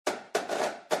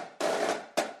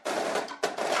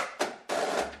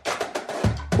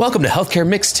Welcome to Healthcare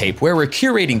Mixtape, where we're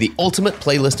curating the ultimate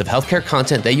playlist of healthcare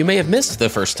content that you may have missed the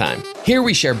first time. Here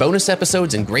we share bonus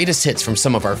episodes and greatest hits from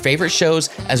some of our favorite shows,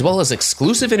 as well as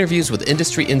exclusive interviews with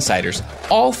industry insiders,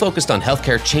 all focused on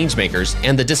healthcare changemakers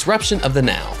and the disruption of the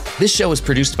now. This show is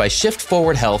produced by Shift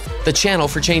Forward Health, the channel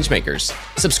for changemakers.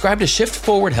 Subscribe to Shift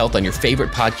Forward Health on your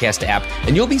favorite podcast app,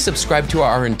 and you'll be subscribed to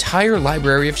our entire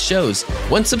library of shows.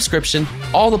 One subscription,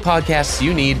 all the podcasts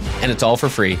you need, and it's all for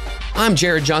free. I'm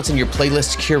Jared Johnson, your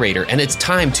playlist curator, and it's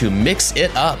time to mix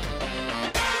it up.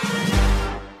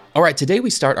 All right, today we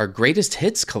start our greatest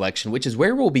hits collection, which is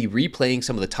where we'll be replaying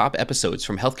some of the top episodes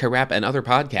from Healthcare Rap and other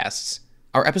podcasts.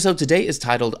 Our episode today is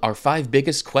titled Our 5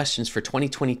 Biggest Questions for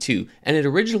 2022, and it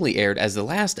originally aired as the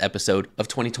last episode of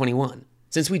 2021.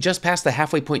 Since we just passed the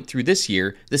halfway point through this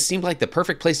year, this seemed like the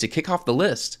perfect place to kick off the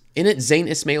list. In it, Zain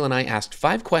Ismail and I asked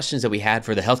 5 questions that we had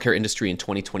for the healthcare industry in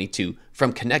 2022,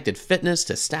 from connected fitness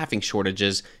to staffing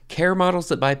shortages, care models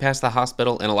that bypass the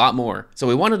hospital, and a lot more. So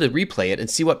we wanted to replay it and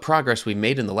see what progress we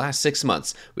made in the last 6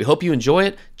 months. We hope you enjoy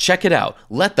it. Check it out.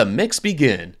 Let the mix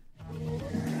begin.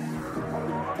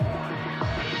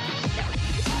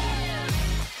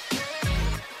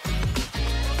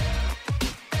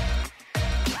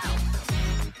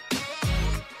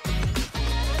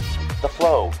 The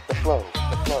flow.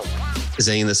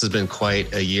 Zain, this has been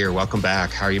quite a year. Welcome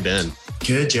back. How are you been?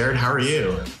 Good, Jared. How are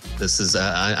you? This is,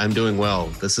 I'm doing well.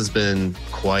 This has been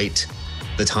quite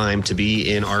the time to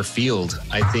be in our field.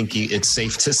 I think it's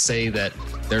safe to say that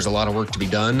there's a lot of work to be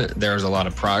done. There's a lot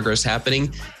of progress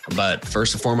happening. But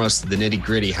first and foremost, the nitty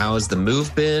gritty. How has the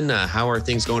move been? How are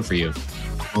things going for you?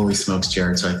 Holy smokes,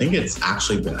 Jared. So I think it's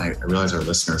actually been, I realize our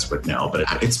listeners would know, but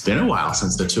it's been a while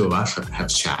since the two of us have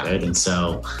chatted. And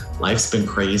so life's been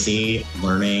crazy,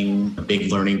 learning, a big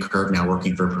learning curve, now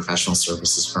working for a professional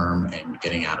services firm and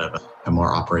getting out of a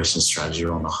more operations strategy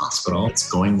role in the hospital. It's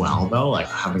going well though, like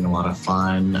having a lot of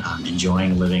fun,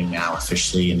 enjoying living now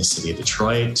officially in the city of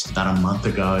Detroit. About a month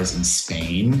ago I was in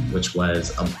Spain, which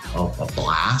was a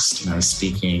blast. And I was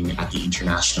speaking at the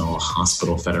International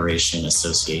Hospital Federation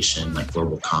Association, like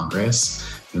Global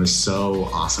Congress. It was so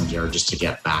awesome, Jared, just to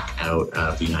get back out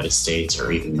of the United States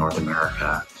or even North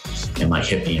America and like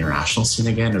hit the international scene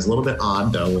again. It was a little bit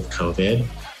odd though with COVID,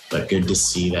 but good to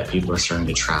see that people are starting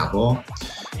to travel.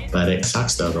 But it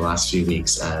sucks though, the last few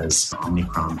weeks as the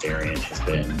Omicron variant has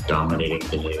been dominating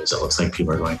the news. It looks like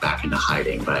people are going back into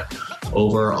hiding, but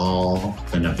overall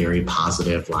been a very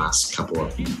positive last couple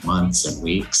of months and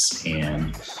weeks,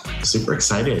 and super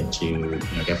excited to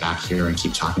get back here and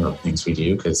keep talking about the things we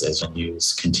do, because as the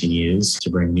news continues to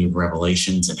bring new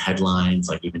revelations and headlines,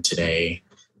 like even today,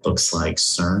 looks like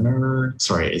Cerner,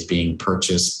 is being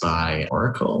purchased by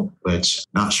Oracle, which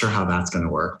not sure how that's going to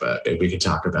work, but we could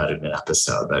talk about it in an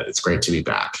episode, but it's great to be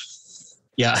back.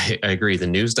 Yeah, I agree. The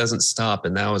news doesn't stop.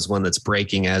 And that was one that's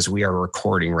breaking as we are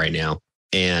recording right now.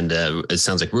 And it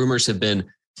sounds like rumors have been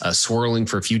swirling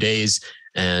for a few days.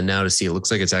 And now to see, it looks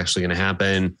like it's actually going to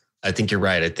happen. I think you're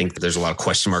right. I think there's a lot of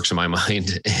question marks in my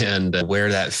mind. And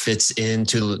where that fits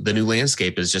into the new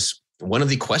landscape is just one of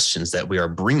the questions that we are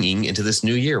bringing into this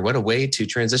new year. What a way to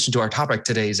transition to our topic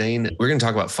today, Zain. We're going to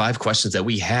talk about 5 questions that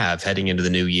we have heading into the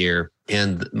new year.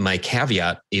 And my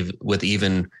caveat with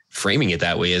even framing it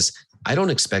that way is I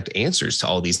don't expect answers to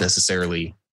all these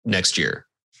necessarily next year.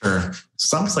 Sure.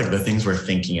 Sounds like the things we're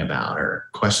thinking about or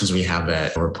questions we have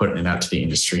that we're putting it out to the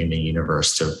industry and the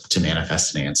universe to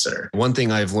manifest an answer. One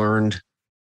thing I've learned,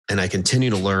 and I continue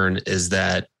to learn, is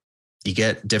that you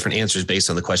get different answers based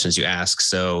on the questions you ask.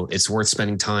 So it's worth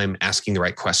spending time asking the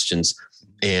right questions.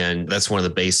 And that's one of the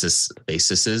bases.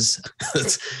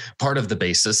 That's part of the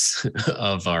basis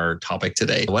of our topic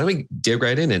today. Why don't we dig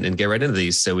right in and get right into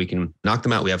these so we can knock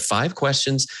them out? We have 5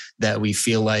 questions that we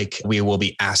feel like we will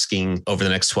be asking over the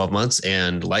next 12 months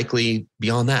and likely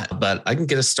beyond that. But I can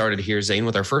get us started here, Zain,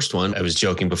 with our first one. I was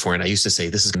joking before, and I used to say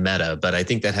this is meta, but I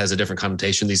think that has a different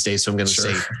connotation these days. So I'm going to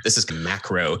say this is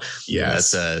macro.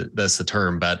 Yes. That's the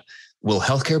term. But will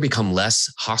healthcare become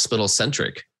less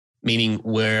hospital-centric? Meaning,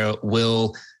 where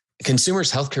will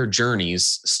consumers' healthcare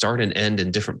journeys start and end in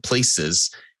different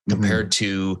places compared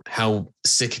to how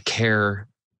sick care,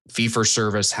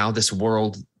 fee-for-service, how this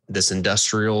world, this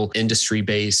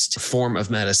industry-based form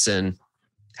of medicine,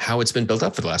 how it's been built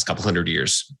up for the last couple hundred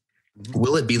years?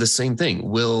 Will it be the same thing?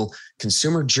 Will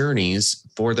consumer journeys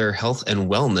for their health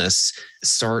and wellness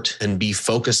start and be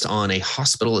focused on a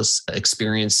hospitalist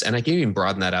experience? And I can even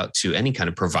broaden that out to any kind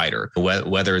of provider,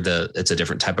 whether it's a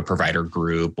different type of provider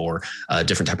group or a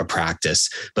different type of practice,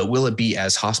 but will it be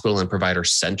as hospital and provider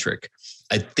centric?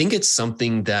 I think it's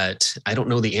something that I don't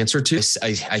know the answer to.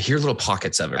 I hear little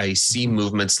pockets of it. I see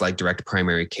movements like direct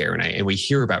primary care, and we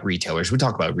hear about retailers. We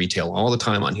talk about retail all the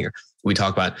time on here. We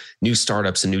talk about new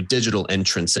startups and new digital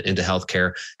entrants into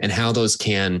healthcare and how those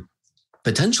can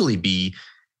potentially be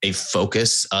a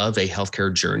focus of a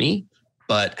healthcare journey,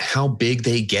 but how big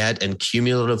they get and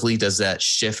cumulatively does that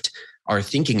shift our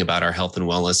thinking about our health and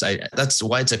wellness? That's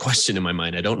why it's a question in my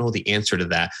mind. I don't know the answer to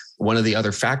that. One of the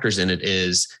other factors in it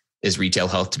is retail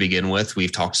health to begin with.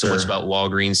 We've talked so much about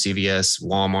Walgreens, CVS,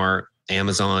 Walmart,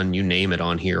 Amazon, you name it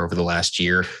on here over the last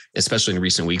year, especially in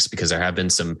recent weeks, because there have been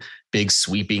some big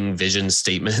sweeping vision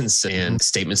statements and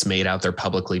statements made out there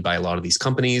publicly by a lot of these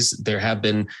companies. There have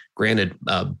been, granted,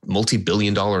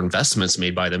 multi-billion-dollar investments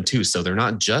made by them too. So they're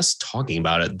not just talking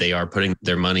about it. They are putting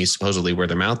their money supposedly where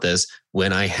their mouth is.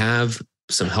 When I have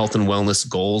some health and wellness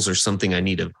goals or something I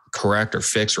need to correct or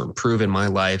fix or improve in my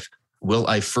life, will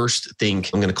I first think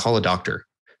I'm going to call a doctor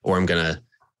or I'm going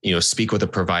to, speak with a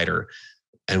provider?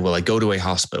 And will I go to a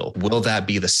hospital? Will that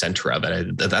be the center of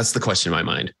it? That's the question in my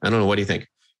mind. I don't know. What do you think?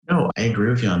 No, I agree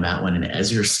with you on that one. And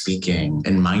as you're speaking,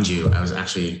 and mind you, I was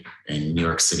actually in New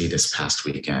York City this past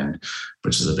weekend,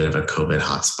 which is a bit of a COVID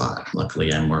hotspot.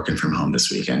 Luckily, I'm working from home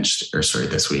this week,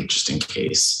 just in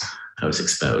case I was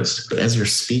exposed. But as you're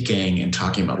speaking and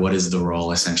talking about what is the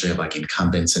role essentially of like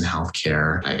incumbents in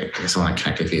healthcare, I guess I want to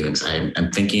connect a few things.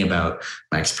 I'm thinking about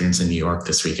my experience in New York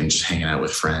this week and just hanging out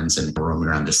with friends and roaming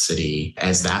around the city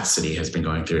as that city has been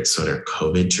going through its sort of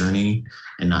COVID journey,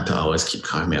 and not to always keep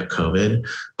talking about COVID.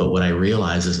 But what I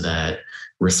realize is that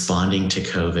responding to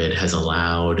COVID has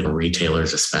allowed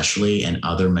retailers, especially, and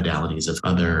other modalities of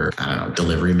other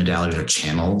delivery modalities or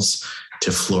channels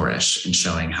to flourish in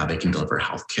showing how they can deliver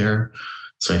healthcare.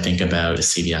 So I think about the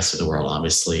CVS of the world,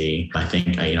 obviously.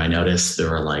 I noticed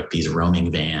there were like these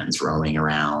roaming vans roaming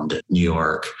around New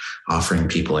York, offering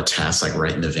people a test, like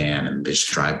right in the van, and they just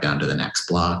drive down to the next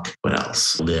block. What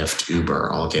else? Lyft, Uber,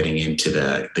 all getting into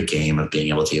the game of being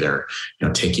able to either,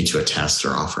 take you to a test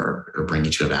or offer or bring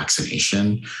you to a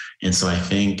vaccination. And so I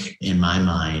think in my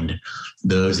mind,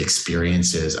 those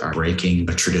experiences are breaking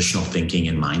the traditional thinking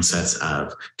and mindsets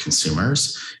of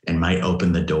consumers and might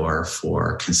open the door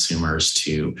for consumers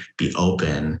to be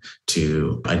open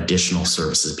to additional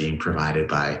services being provided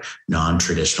by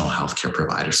non-traditional healthcare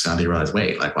providers. So now they realize,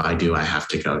 wait, like, why do I have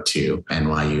to go to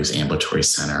NYU's ambulatory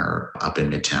center up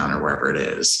in Midtown or wherever it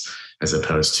is, as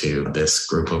opposed to this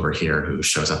group over here who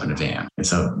shows up in a van? And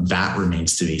so that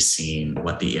remains to be seen,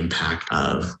 what the impact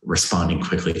of responding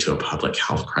quickly to a public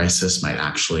health crisis might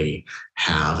actually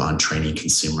have on training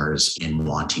consumers in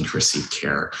wanting to receive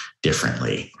care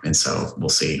differently. And so we'll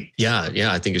see. Yeah,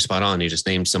 I think you're spot on. You just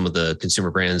named some of the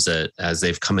consumer brands that, as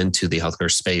they've come into the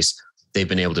healthcare space, they've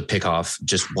been able to pick off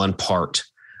just one part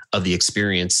of the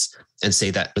experience and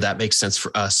say that makes sense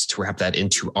for us to wrap that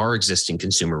into our existing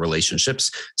consumer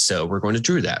relationships. So we're going to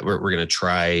do that. We're going to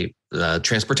try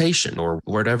transportation or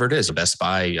whatever it is. Best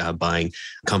Buy buying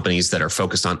companies that are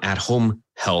focused on at-home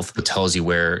health, that tells you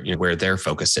where their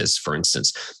focus is, for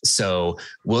instance. So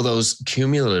will those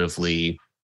cumulatively,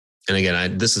 and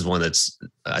again, this is one that's,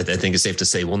 I think is safe to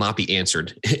say, will not be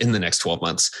answered in the next 12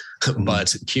 months. Mm-hmm.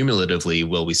 But cumulatively,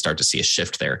 will we start to see a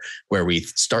shift there where we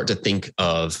start to think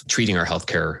of treating our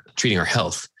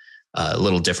health a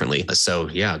little differently? So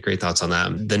yeah, great thoughts on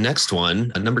that. The next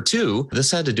one, number 2, this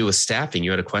had to do with staffing.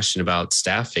 You had a question about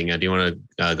staffing. Do you want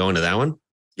to go into that one?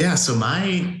 Yeah. So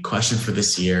my question for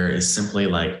this year is simply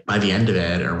like, by the end of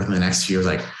it or within the next few years,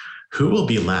 like, who will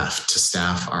be left to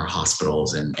staff our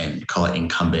hospitals and call it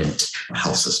incumbent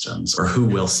health systems, or who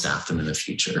will staff them in the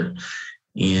future?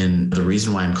 And the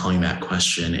reason why I'm calling that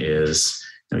question is,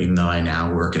 even though I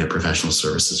now work at a professional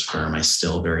services firm, I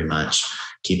still very much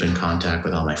keep in contact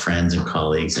with all my friends and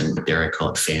colleagues, and dare I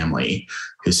call it family,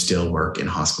 who still work in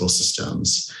hospital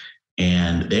systems.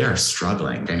 And they are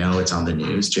struggling. I know it's on the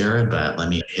news, Jared, but let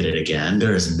me hit it again.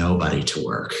 There is nobody to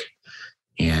work.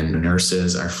 And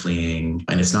nurses are fleeing.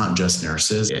 And it's not just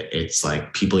nurses. It's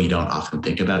like people you don't often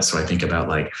think about. So I think about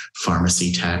like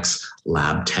pharmacy techs,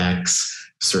 lab techs,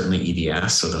 certainly EVS,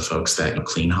 so the folks that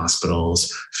clean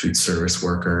hospitals, food service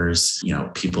workers,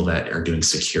 people that are doing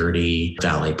security,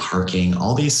 valet parking,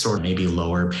 all these sort of maybe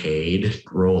lower paid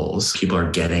roles. People are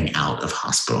getting out of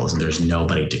hospitals and there's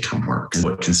nobody to come work. And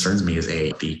what concerns me is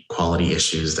the quality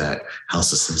issues that health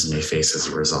systems may face as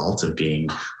a result of being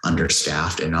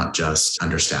understaffed, and not just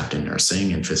understaffed in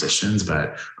nursing and physicians,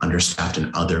 but understaffed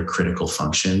in other critical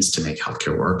functions to make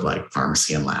healthcare work, like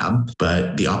pharmacy and lab.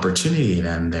 But the opportunity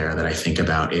then there that I think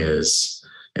about is,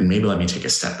 and maybe let me take a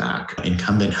step back,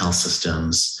 incumbent health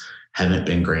systems haven't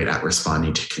been great at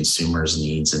responding to consumers'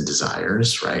 needs and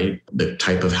desires, right? The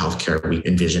type of healthcare we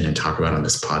envision and talk about on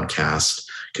this podcast,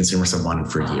 consumers have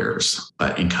wanted for years,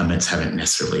 but incumbents haven't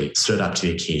necessarily stood up to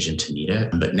the occasion to meet it.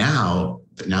 But now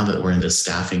that we're in this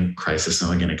staffing crisis,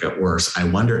 only going to get worse, I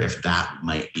wonder if that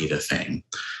might be the thing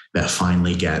that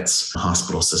finally gets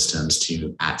hospital systems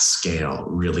to, at scale,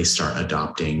 really start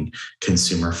adopting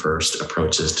consumer-first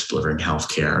approaches to delivering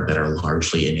healthcare that are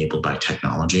largely enabled by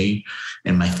technology.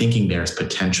 And my thinking there is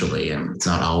potentially, and it's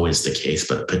not always the case,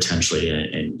 but potentially,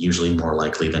 and usually more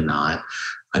likely than not,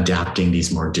 adapting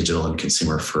these more digital and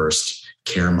consumer-first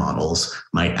care models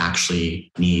might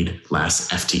actually need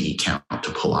less FTE count to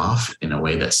pull off in a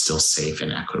way that's still safe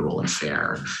and equitable and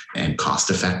fair and cost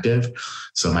effective.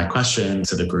 So my question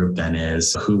to the group then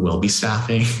is, who will be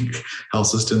staffing health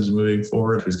systems moving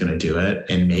forward? Who's going to do it?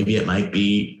 And maybe it might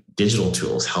be digital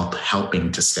tools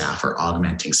helping to staff or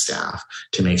augmenting staff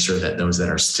to make sure that those that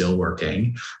are still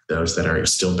working, those that are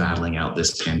still battling out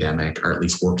this pandemic are at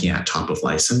least working at top of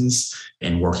license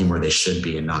and working where they should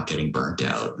be and not getting burnt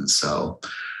out. And so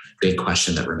big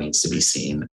question that remains to be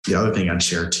seen. The other thing I'd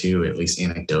share too, at least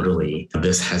anecdotally,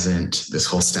 this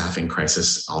whole staffing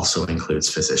crisis also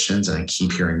includes physicians. And I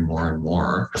keep hearing more and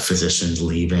more physicians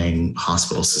leaving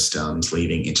hospital systems,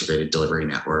 leaving integrated delivery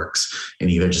networks, and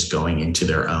either just going into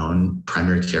their own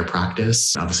primary care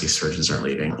practice. Obviously surgeons are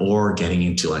leaving, or getting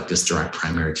into like this direct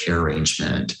primary care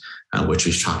arrangement, which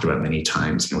we've talked about many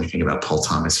times. We think about Paul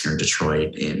Thomas here in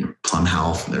Detroit in Plum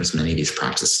Health. There's many of these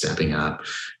practices stepping up.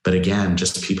 But again,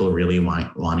 just people really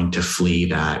wanting to flee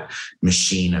that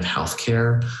machine of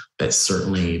healthcare. That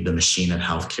certainly the machine of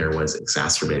healthcare was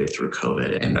exacerbated through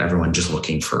COVID, and everyone just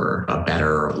looking for a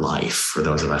better life for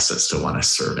those of us that still want to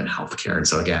serve in healthcare. And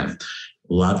so again,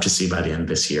 love to see by the end of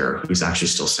this year who's actually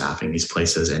still staffing these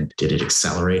places, and did it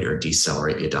accelerate or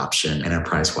decelerate the adoption,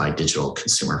 enterprise-wide digital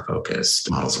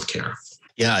consumer-focused models of care?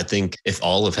 Yeah, I think if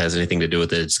Olive has anything to do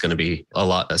with it, it's going to be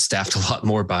staffed a lot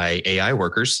more by AI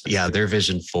workers. Yeah, their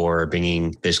vision for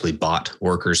bringing basically bot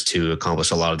workers to accomplish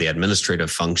a lot of the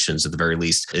administrative functions at the very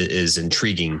least is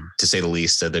intriguing, to say the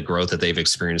least. The growth that they've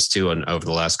experienced too and over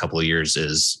the last couple of years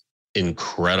is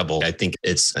incredible. I think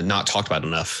it's not talked about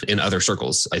enough in other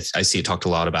circles. I see it talked a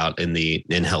lot about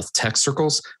in health tech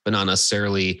circles, but not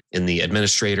necessarily in the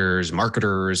administrators,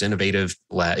 marketers,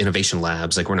 innovation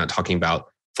labs. Like, we're not talking about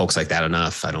folks like that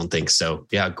enough. I don't think so.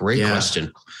 Yeah, great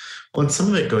question. Well, and some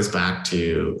of it goes back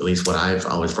to, at least what I've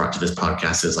always brought to this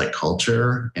podcast, is like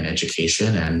culture and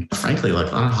education. And frankly, like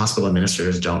a lot of hospital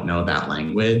administrators don't know that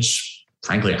language.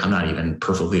 Frankly, I'm not even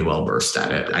perfectly well versed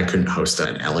at it. I couldn't host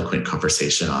an eloquent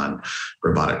conversation on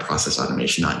robotic process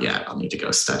automation. Not yet. I'll need to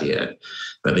go study it.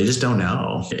 But they just don't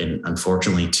know. And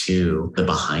unfortunately, too, the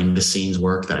behind the scenes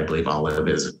work that I believe Olive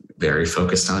is very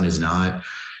focused on is not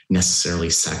necessarily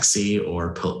sexy or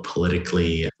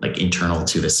politically like internal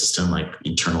to the system, like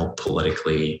internal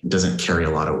politically doesn't carry a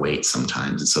lot of weight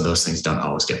sometimes. And so those things don't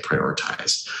always get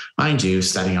prioritized. Mind you,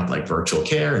 setting up like virtual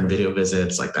care and video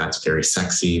visits, like that's very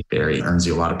sexy, earns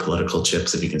you a lot of political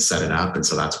chips if you can set it up. And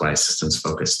so that's why systems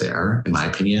focus there, in my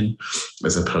opinion,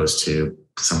 as opposed to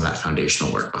some of that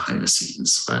foundational work behind the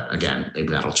scenes. But again, maybe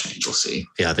that'll change. We'll see.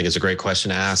 Yeah, I think it's a great question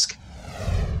to ask.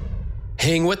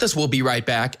 Hang with us. We'll be right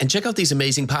back, and check out these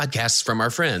amazing podcasts from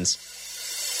our friends.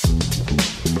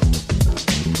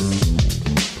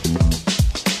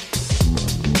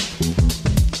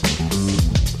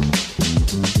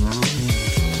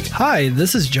 Hi,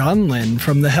 this is John Lynn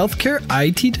from the Healthcare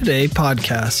IT Today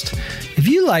podcast. If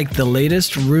you like the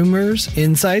latest rumors,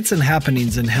 insights, and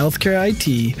happenings in healthcare IT,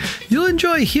 you'll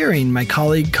enjoy hearing my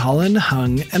colleague Colin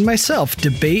Hung and myself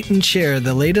debate and share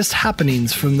the latest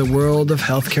happenings from the world of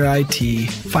healthcare IT.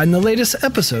 Find the latest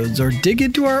episodes or dig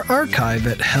into our archive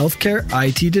at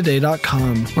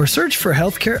healthcareittoday.com or search for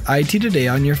Healthcare IT Today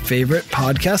on your favorite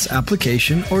podcast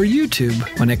application or YouTube.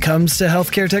 When it comes to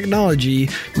healthcare technology,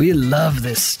 we love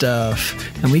this stuff,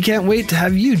 and we can't wait to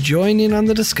have you join in on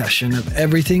the discussion of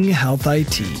everything health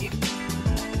IT.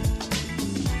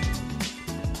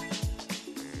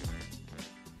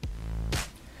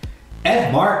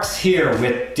 Ed Marks here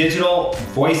with Digital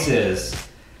Voices,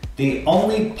 the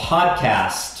only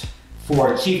podcast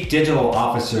for chief digital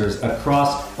officers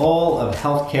across all of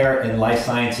healthcare and life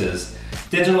sciences.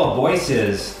 Digital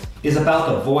Voices is about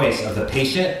the voice of the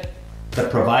patient, the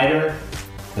provider,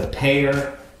 the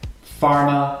payer,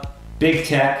 pharma, big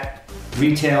tech,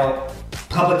 retail,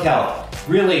 public health,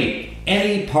 really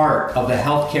any part of the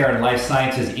healthcare and life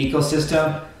sciences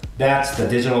ecosystem. That's the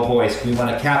digital voice we want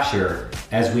to capture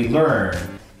as we learn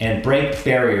and break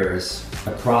barriers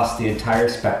across the entire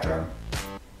spectrum.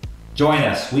 Join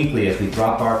us weekly as we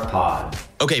drop our pod.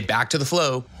 Okay, back to the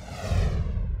flow.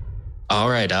 All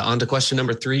right. On to question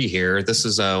number 3 here. This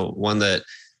is one that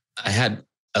I had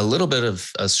a little bit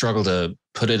of a struggle to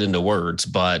put it into words,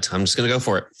 but I'm just going to go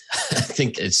for it. I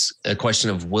think it's a question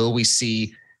of, will we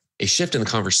see a shift in the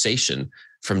conversation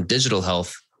from digital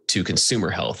health to consumer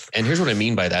health? And here's what I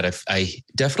mean by that. If I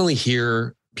definitely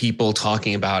hear people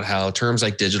talking about how terms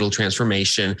like digital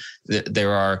transformation,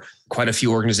 there are quite a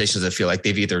few organizations that feel like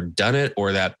they've either done it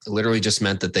or that literally just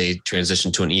meant that they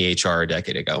transitioned to an EHR a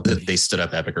decade ago, that they stood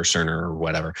up Epic or Cerner or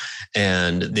whatever,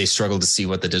 and they struggle to see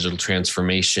what the digital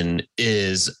transformation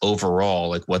is overall,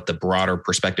 like what the broader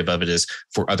perspective of it is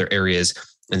for other areas.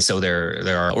 And so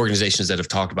there are organizations that have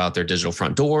talked about their digital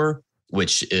front door,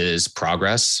 which is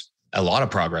progress. A lot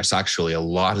of progress, actually. A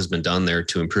lot has been done there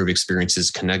to improve experiences,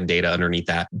 connect data underneath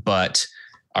that. But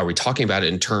are we talking about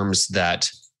it in terms that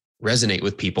resonate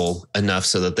with people enough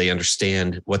so that they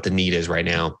understand what the need is right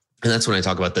now? And that's when I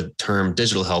talk about the term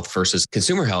digital health versus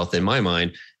consumer health. In my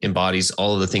mind, embodies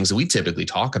all of the things that we typically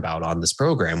talk about on this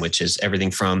program, which is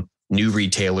everything from new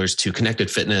retailers to connected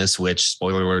fitness, which,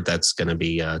 spoiler alert, that's going to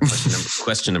be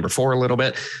question number 4 a little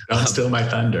bit. Don't steal my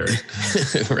thunder.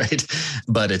 Right.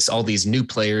 But it's all these new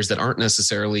players that aren't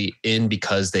necessarily in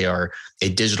because they are a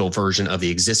digital version of the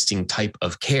existing type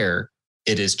of care.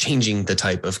 It is changing the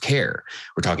type of care.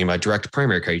 We're talking about direct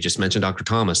primary care. You just mentioned Dr.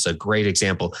 Thomas, a great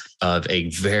example of a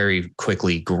very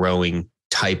quickly growing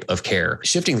type of care.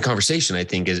 Shifting the conversation, I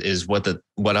think, is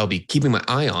what I'll be keeping my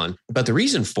eye on. But the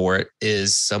reason for it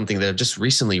is something that I've just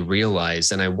recently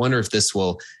realized, and I wonder if this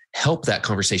will help that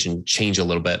conversation change a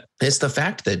little bit. It's the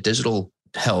fact that digital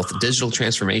health, digital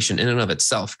transformation in and of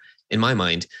itself, in my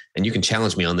mind, and you can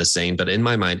challenge me on this, Zane, but in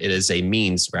my mind, it is a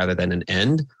means rather than an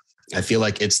end. I feel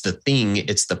like it's the thing,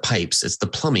 it's the pipes, it's the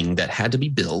plumbing that had to be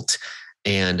built,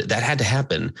 and that had to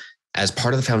happen as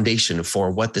part of the foundation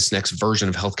for what this next version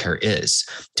of healthcare is.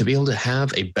 To be able to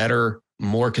have a better,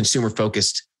 more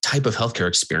consumer-focused type of healthcare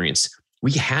experience,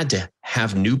 we had to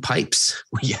have new pipes.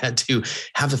 We had to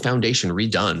have the foundation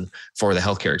redone for the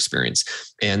healthcare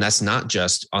experience. And that's not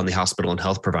just on the hospital and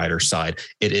health provider side.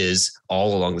 It is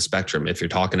all along the spectrum. If you're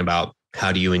talking about how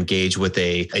do you engage with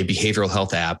a behavioral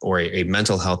health app or a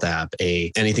mental health app,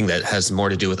 anything that has more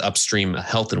to do with upstream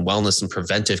health and wellness and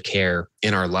preventive care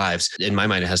in our lives, in my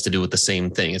mind, it has to do with the same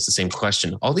thing. It's the same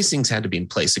question. All these things had to be in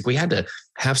place. Like we had to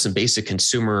have some basic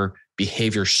consumer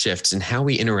behavior shifts in how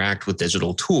we interact with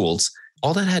digital tools.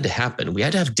 All that had to happen. We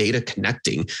had to have data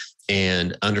connecting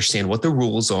and understand what the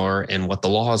rules are and what the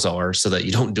laws are so that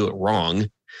you don't do it wrong.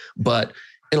 But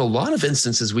in a lot of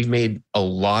instances, we've made a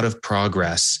lot of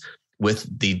progress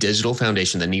with the digital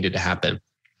foundation that needed to happen.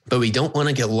 But we don't want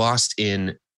to get lost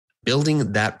in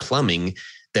building that plumbing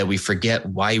that we forget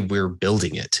why we're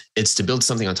building it. It's to build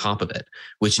something on top of it,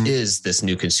 which is this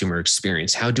new consumer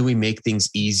experience. How do we make things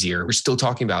easier? We're still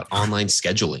talking about online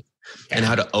scheduling and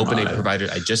how to open a provider.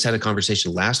 I just had a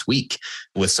conversation last week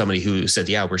with somebody who said,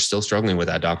 yeah, we're still struggling with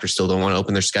that. Doctors still don't want to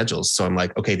open their schedules. So I'm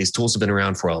like, okay, these tools have been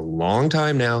around for a long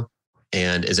time now.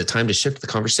 And is it time to shift the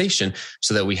conversation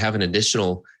so that we have an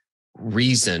additional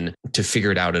reason to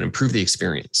figure it out and improve the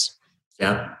experience?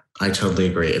 Yeah, I totally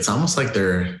agree. It's almost like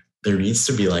there needs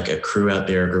to be like a crew out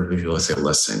there, a group of people that say,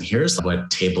 listen, here's what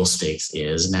table stakes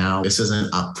is now. This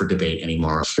isn't up for debate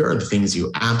anymore. Here are the things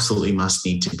you absolutely must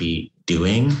need to be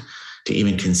doing to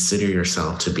even consider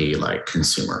yourself to be like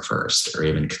consumer first or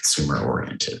even consumer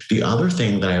oriented. The other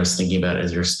thing that I was thinking about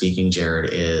as you're speaking, Jared,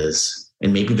 is,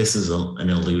 and maybe this is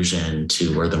an allusion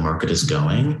to where the market is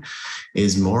going,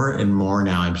 is more and more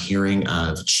now I'm hearing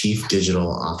of chief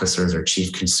digital officers or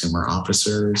chief consumer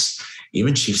officers,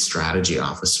 even chief strategy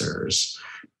officers,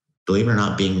 believe it or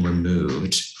not, being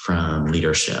removed from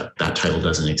leadership. That title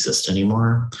doesn't exist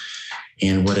anymore.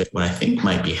 And what I think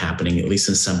might be happening, at least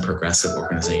in some progressive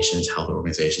organizations, health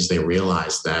organizations, they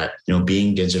realize that,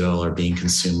 being digital or being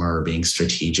consumer or being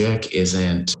strategic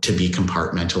isn't to be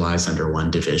compartmentalized under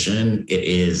one division. It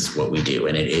is what we do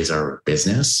and it is our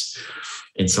business.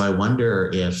 And so I wonder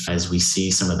if, as we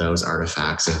see some of those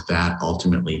artifacts, if that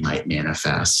ultimately might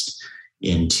manifest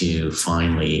into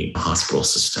finally hospital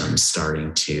systems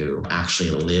starting to actually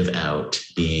live out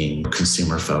being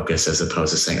consumer focused as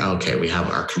opposed to saying, okay, we have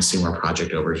our consumer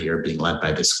project over here being led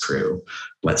by this crew.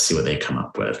 Let's see what they come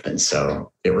up with. And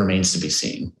so it remains to be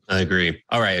seen. I agree.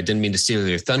 All right. I didn't mean to steal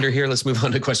your thunder here. Let's move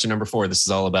on to question number 4. This is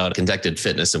all about connected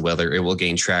fitness and whether it will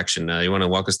gain traction. You want to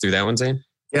walk us through that one, Zane?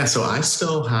 Yeah. So I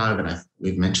still have, and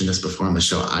we've mentioned this before on the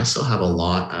show, I still have a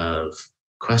lot of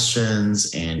questions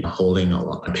and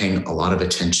paying a lot of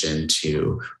attention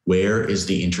to where is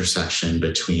the intersection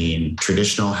between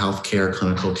traditional healthcare,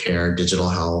 clinical care, digital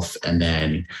health, and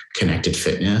then connected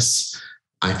fitness.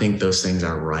 I think those things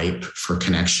are ripe for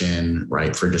connection,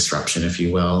 ripe for disruption, if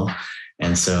you will.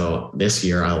 And so this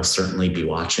year, I will certainly be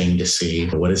watching to see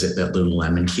what is it that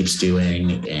Lululemon keeps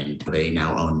doing. And they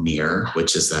now own Near,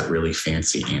 which is that really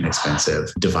fancy and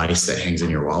expensive device that hangs in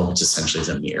your wall, which essentially is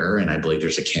a mirror. And I believe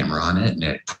there's a camera on it and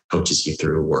it coaches you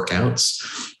through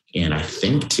workouts. And I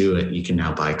think too, you can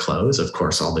now buy clothes. Of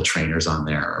course, all the trainers on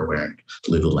there are wearing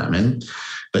Lululemon.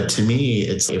 But to me,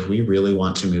 it's if we really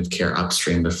want to move care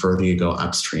upstream, the further you go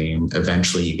upstream,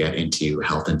 eventually you get into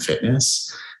health and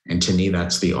fitness. And to me,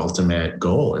 that's the ultimate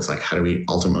goal is like, how do we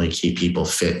ultimately keep people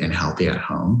fit and healthy at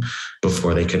home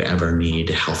before they could ever need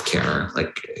healthcare?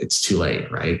 Like it's too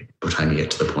late, right? By the time you get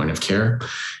to the point of care.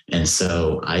 And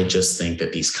so I just think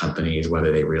that these companies,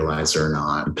 whether they realize it or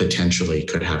not, potentially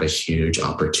could have a huge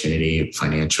opportunity,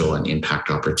 financial and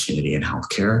impact opportunity in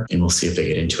healthcare. And we'll see if they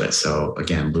get into it. So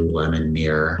again, Lululemon,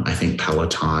 Near, I think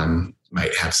Peloton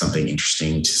might have something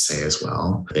interesting to say as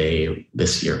well.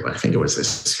 This year,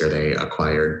 they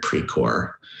acquired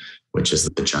Precor, which is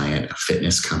the giant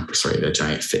fitness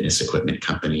equipment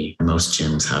company. Most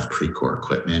gyms have Precor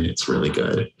equipment. It's really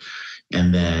good.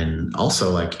 And then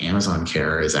also like Amazon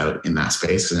Care is out in that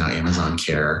space. So now Amazon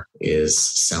Care is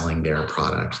selling their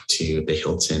product to the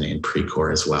Hilton and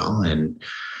Precor as well. And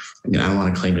I mean, I don't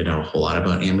want to claim to know a whole lot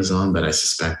about Amazon, but I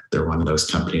suspect they're one of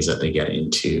those companies that they get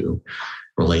into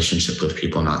relationship with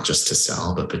people, not just to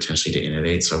sell, but potentially to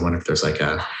innovate. So I wonder if there's like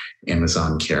a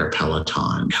Amazon Care,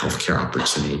 Peloton healthcare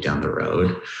opportunity down the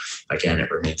road. Again, it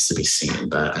remains to be seen,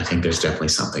 but I think there's definitely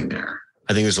something there.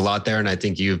 I think there's a lot there. And I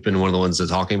think you've been one of the ones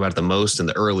that's talking about it the most and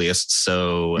the earliest.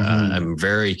 So I'm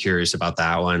very curious about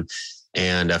that one.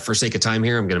 And for sake of time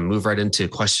here, I'm going to move right into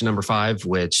question number 5,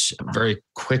 which very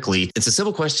quickly, it's a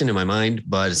simple question in my mind,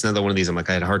 but it's another one of these. I'm like,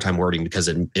 I had a hard time wording because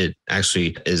it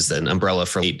actually is an umbrella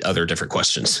for 8 other different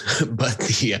questions. But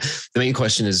the main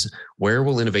question is, where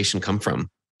will innovation come from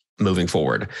moving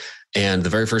forward? And the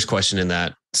very first question in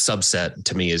that subset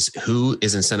to me is, who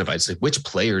is incentivized? Like, which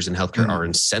players in healthcare are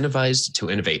incentivized to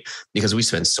innovate? Because we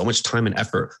spend so much time and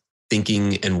effort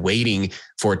thinking and waiting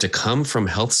for it to come from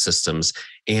health systems.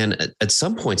 And at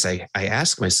some points, I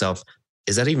ask myself,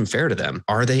 is that even fair to them?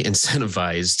 Are they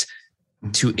incentivized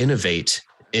to innovate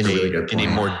in a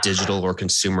more digital or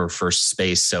consumer first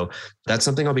space? So that's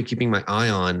something I'll be keeping my eye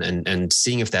on and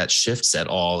seeing if that shifts at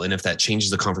all. And if that changes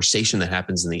the conversation that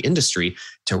happens in the industry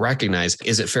to recognize,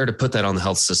 is it fair to put that on the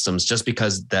health systems just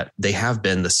because that they have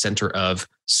been the center of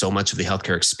so much of the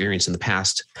healthcare experience in the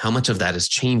past? How much of that is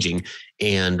changing?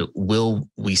 And will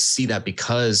we see that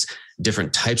because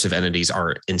different types of entities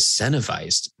are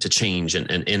incentivized to change and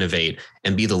innovate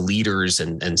and be the leaders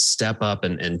and step up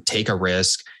and take a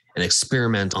risk and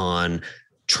experiment on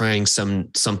trying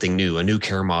something new, a new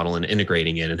care model, and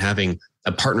integrating it and having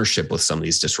a partnership with some of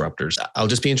these disruptors? I'll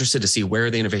just be interested to see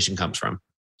where the innovation comes from.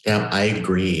 Yeah, I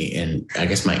agree. And I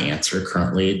guess my answer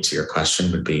currently to your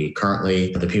question would be,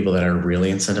 currently the people that are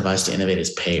really incentivized to innovate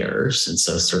is payers. And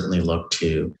so certainly look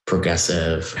to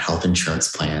progressive health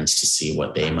insurance plans to see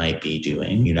what they might be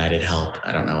doing. United Health,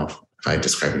 I don't know if I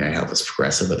describe United Health as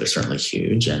progressive, but they're certainly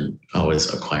huge and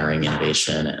always acquiring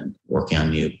innovation and working on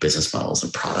new business models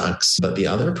and products. But the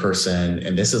other person,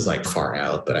 and this is like far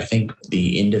out, but I think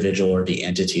the individual or the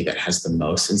entity that has the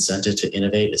most incentive to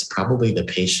innovate is probably the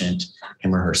patient,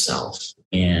 him or herself.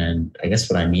 And I guess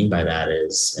what I mean by that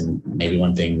is, and maybe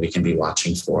one thing we can be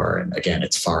watching for, and again,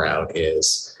 it's far out,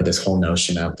 is this whole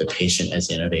notion of the patient as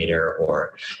innovator,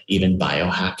 or even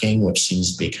biohacking, which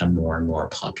seems to become more and more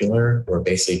popular, where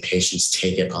basically patients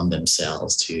take it on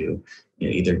themselves to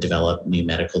either develop new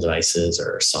medical devices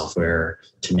or software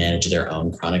to manage their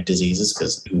own chronic diseases,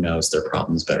 because who knows their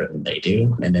problems better than they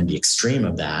do. And then the extreme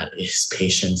of that is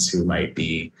patients who might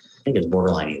be, I think it's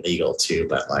borderline illegal too,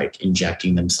 but like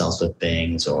injecting themselves with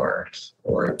things or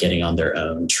getting on their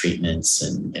own treatments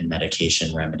and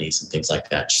medication remedies and things like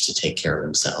that just to take care of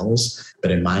themselves.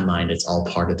 But in my mind, it's all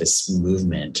part of this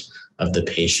movement of the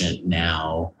patient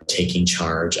now taking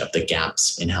charge of the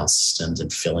gaps in health systems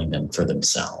and filling them for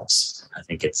themselves. I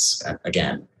think it's,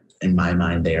 again, in my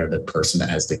mind, they are the person that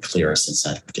has the clearest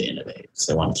incentive to innovate.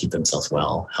 So they want to keep themselves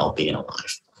well, healthy, and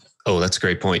alive. Oh, that's a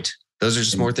great point. Those are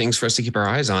just more things for us to keep our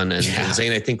eyes on. And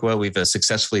Zane, I think what we've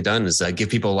successfully done is give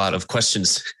people a lot of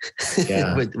questions,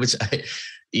 which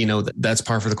that's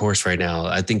par for the course right now.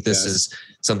 I think this is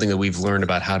something that we've learned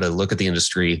about how to look at the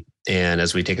industry. And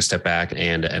as we take a step back,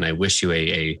 and I wish you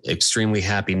a extremely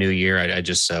happy new year. I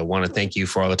just want to thank you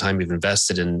for all the time you've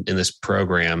invested in this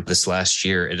program this last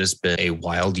year. It has been a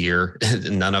wild year.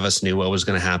 None of us knew what was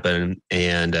going to happen.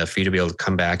 And for you to be able to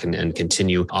come back and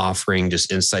continue offering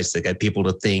just insights that get people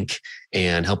to think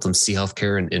and help them see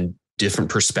healthcare in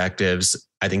different perspectives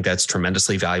I think that's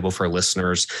tremendously valuable for our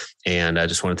listeners. And I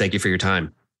just want to thank you for your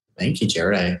time. Thank you,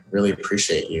 Jared. I really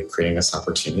appreciate you creating this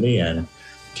opportunity and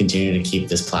continue to keep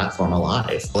this platform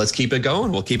alive. Let's keep it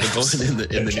going. We'll keep it going in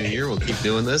the new year. We'll keep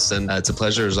doing this. And it's a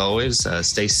pleasure as always.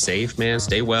 Stay safe, man.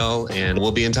 Stay well. And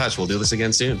we'll be in touch. We'll do this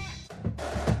again soon.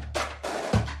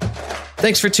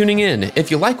 Thanks for tuning in.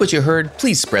 If you like what you heard,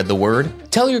 please spread the word.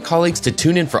 Tell your colleagues to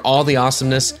tune in for all the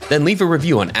awesomeness, then leave a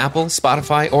review on Apple,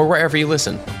 Spotify, or wherever you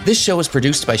listen. This show is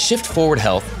produced by Shift Forward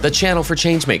Health, the channel for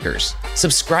changemakers.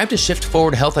 Subscribe to Shift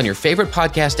Forward Health on your favorite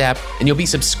podcast app, and you'll be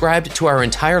subscribed to our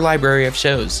entire library of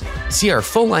shows. See our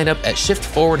full lineup at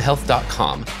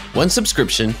shiftforwardhealth.com. One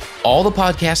subscription, all the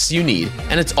podcasts you need,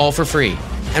 and it's all for free.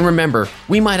 And remember,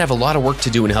 we might have a lot of work to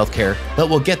do in healthcare, but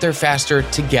we'll get there faster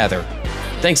together.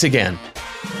 Thanks again.